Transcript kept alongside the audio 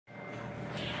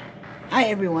Hi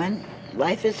everyone.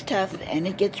 Life is tough and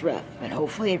it gets rough, and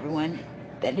hopefully everyone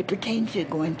that it pertains to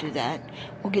going through that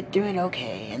will get through it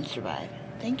okay and survive.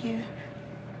 Thank you.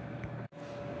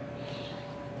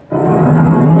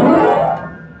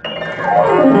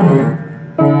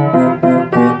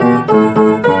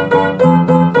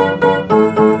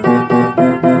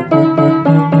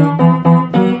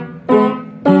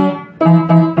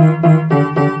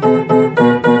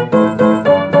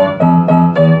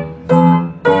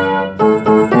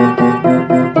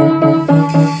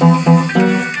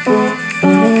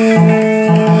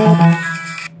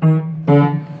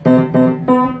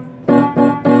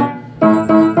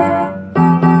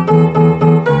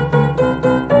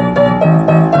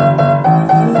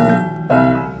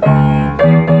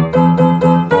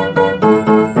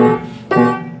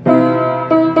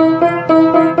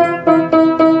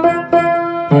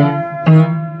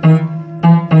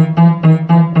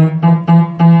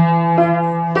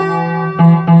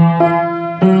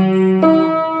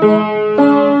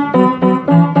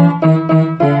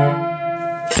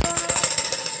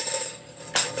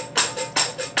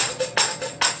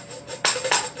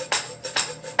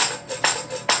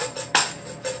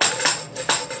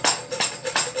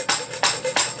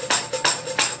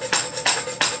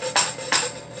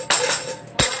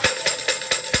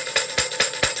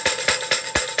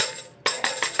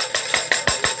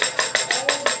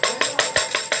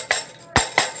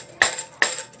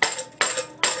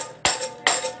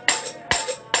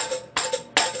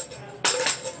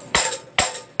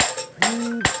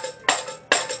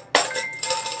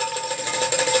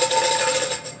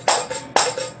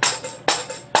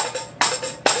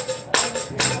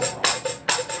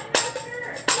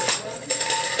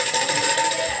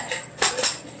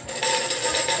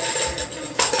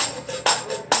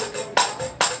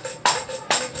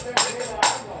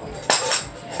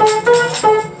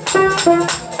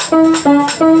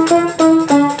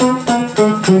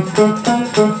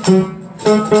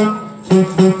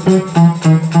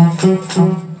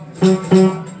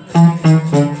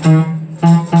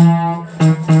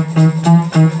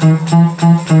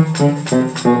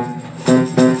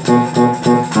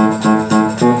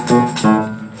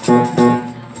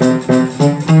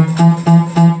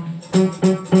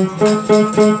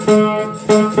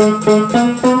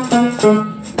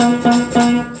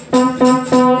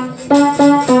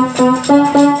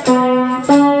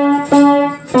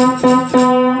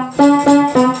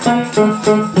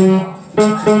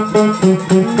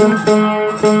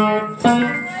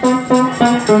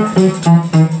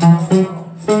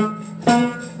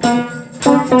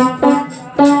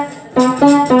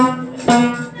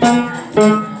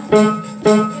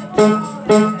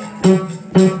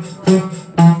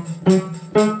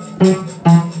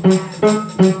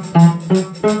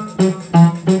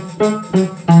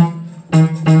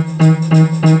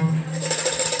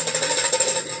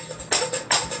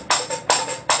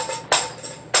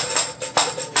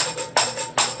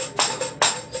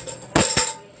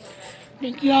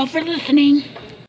 Thank you all for listening.